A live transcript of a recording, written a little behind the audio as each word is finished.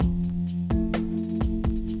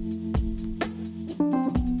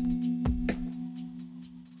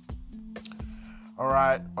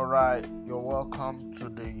All right. You're welcome to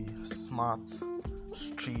the Smart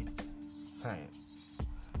Street Sense.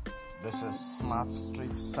 This is Smart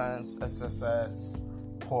Street Sense SSS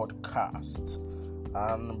podcast.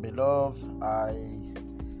 And beloved,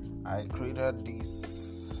 I created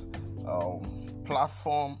this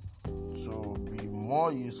platform to be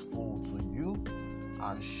more useful to you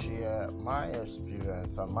and share my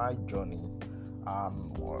experience and my journey.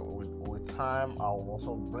 And with time, I'll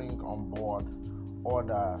also bring on board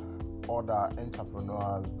other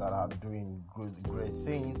entrepreneurs that are doing great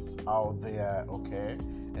things out there, okay,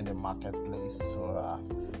 in the marketplace, so that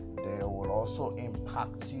they will also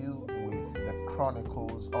impact you with the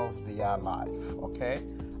chronicles of their life, okay,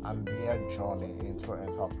 and their journey into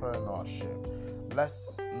entrepreneurship.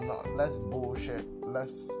 Let's bullshit.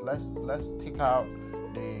 Let's take out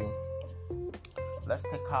the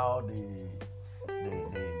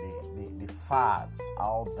fads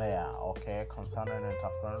out there, okay, concerning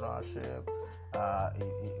entrepreneurship.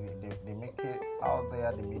 They make it out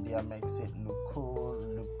there. The media makes it look cool,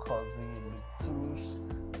 look cozy, look touche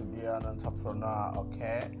to be an entrepreneur,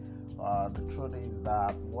 okay. The truth is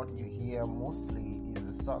that what you hear mostly is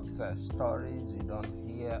the success stories. You don't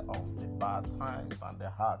hear of the bad times and the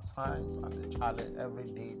hard times and the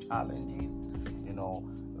everyday challenges,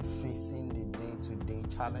 facing the day-to-day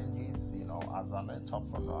challenges, as an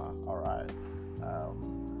entrepreneur. All right.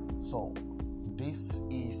 So this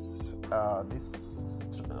is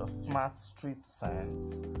Smart Street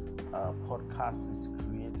Sense podcast is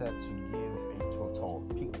created to give a total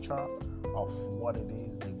picture of what it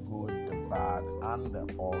is: the good, the bad, and the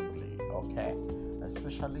ugly. Okay,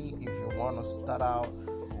 especially if you want to start out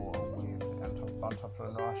with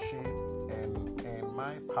entrepreneurship in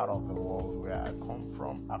my part of the world where I come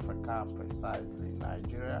from, Africa, precisely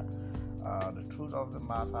Nigeria. The truth of the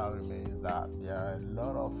matter remains that there are a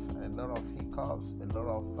lot of hiccups, a lot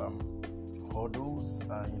of hurdles,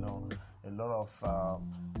 a lot of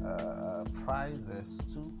prices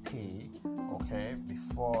to pay, okay,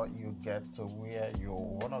 before you get to where you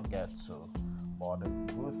want to get to. But the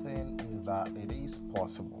good thing is that it is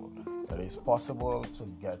possible. It is possible to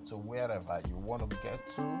get to wherever you want to get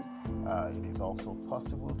to. It is also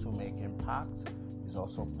possible to make impact. It's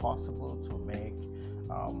also possible to make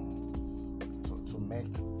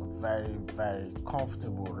very, very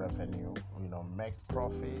comfortable revenue, make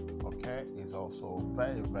profit, okay. It's also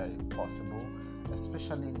very, very possible,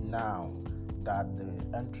 especially now that the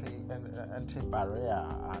entry barrier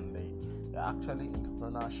and the actually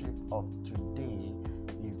entrepreneurship of today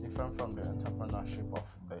is different from the entrepreneurship of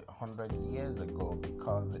the 100 years ago,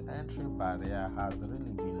 because the entry barrier has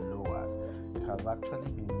really been lowered. It has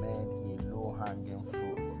actually been made a low-hanging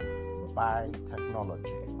fruit by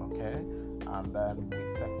technology, okay. And then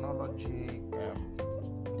with technology,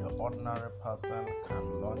 the ordinary person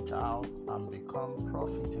can launch out and become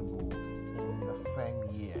profitable in the same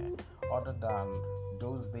year, other than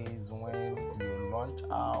those days when you launch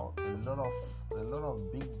out. A lot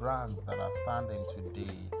of big brands that are standing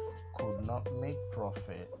today could not make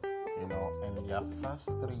profit, in their first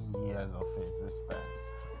 3 years of existence.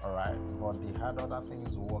 All right, but they had other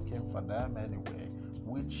things working for them anyway,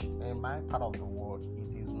 which in my part of the world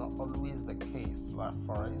it is not always the case. Like,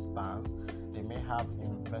 for instance, they may have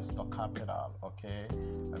investor capital, okay,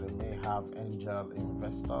 and they may have angel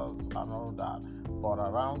investors and all that, but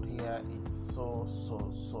around here it's so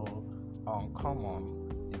uncommon.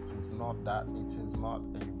 It is not a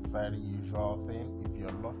very usual thing. If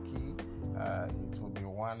you're lucky, it will be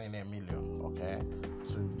 1 in a million, okay,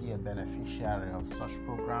 to be a beneficiary of such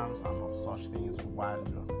programs and of such things while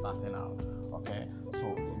you're starting out, okay.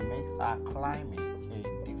 So it makes our climate a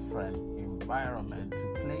different environment to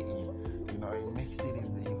play in. It makes it a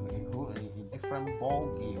different ball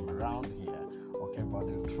game around here, okay. But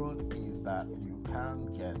the truth is that you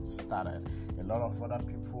can get started. A lot of other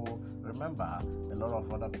people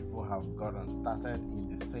have gotten started in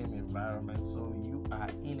the same environment, so you are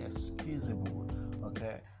inexcusable,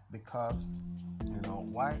 okay, because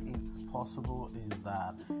why it's possible is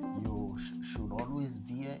that you should always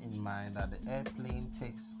bear in mind that the airplane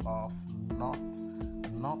takes off not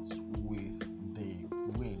with the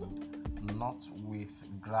wind, not with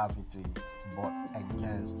gravity, but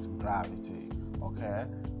against gravity, okay.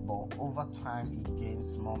 But over time it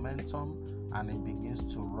gains momentum and it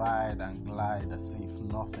begins to ride and glide as if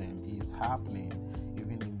nothing is happening,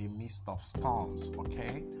 even in the midst of storms,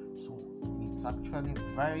 okay. So it's actually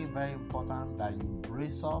very, very important that you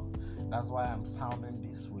brace up. That's why I'm sounding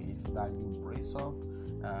this way, that you brace up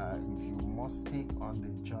if you must take on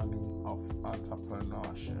the journey of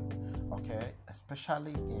entrepreneurship, okay,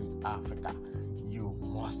 especially in Africa. You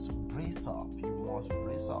must brace up. You must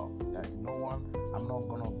brace up. I'm not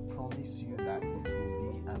gonna promise you that it will be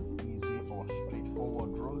an easy or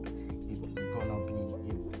straightforward road. It's gonna be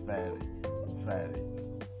a very, very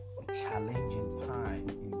challenging time.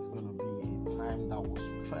 It's gonna be a time that will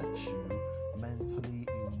stretch you mentally,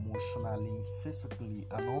 emotionally, physically,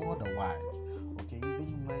 and otherwise. Okay,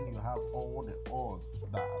 even when you have all the odds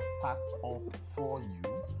that are stacked up for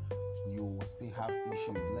you, you will still have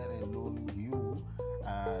issues, let alone you.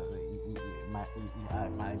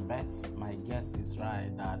 My guess is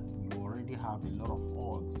right that you already have a lot of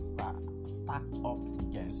odds that are stacked up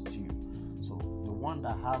against you. So the one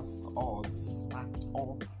that has odds stacked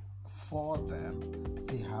up for them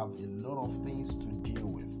still have a lot of things to deal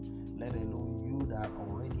with, let alone you that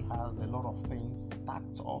already has a lot of things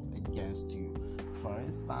stacked up against you. For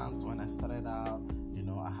instance, when I started out,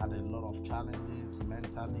 I had a lot of challenges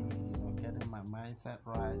mentally, getting my mindset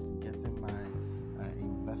right, getting my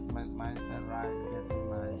investment mindset right, getting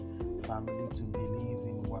my family to believe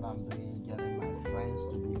in what I'm doing, getting my friends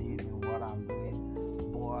to believe in what I'm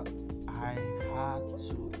doing. But I had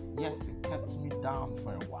to, yes, it kept me down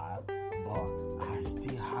for a while, but I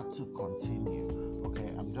still had to continue.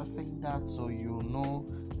 Okay, I'm just saying that so you know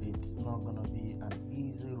it's not gonna be an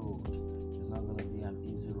easy road. It's not gonna be an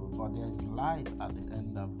easy road, but there's light at the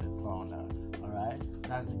end of the tunnel. All right,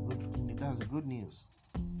 that's good news.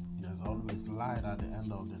 There's always light at the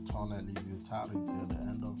end of the tunnel. If you tarry till the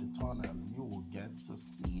end of the tunnel, you will get to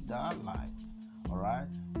see that light. All right,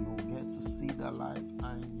 you will get to see the light,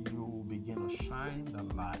 and you will begin to shine the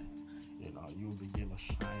light. You begin to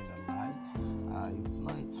shine the light. It's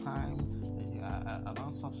not a time. I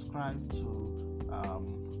don't subscribe to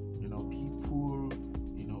people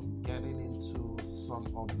getting into some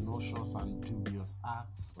obnoxious and dubious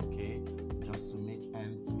acts, okay, just to make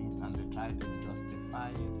ends meet, and they try to justify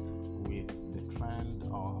it with the trend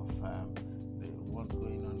of what's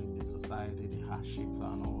going on in the society, the hardship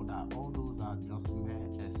and all that. All those are just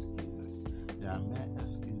mere excuses. They are mere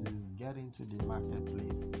excuses. Get into the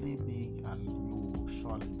marketplace, play big, and you will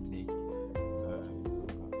surely make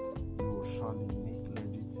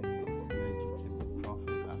legitimate profit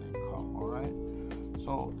and income. All right.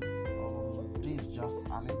 So this is just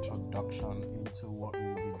an introduction into what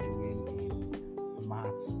we'll be doing in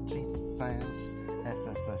Smart Street Sense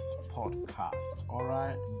SSS podcast. All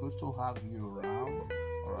right. Good to have you around.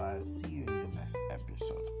 All right. See you in the next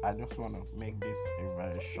episode. I just want to make this a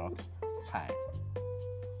very short time.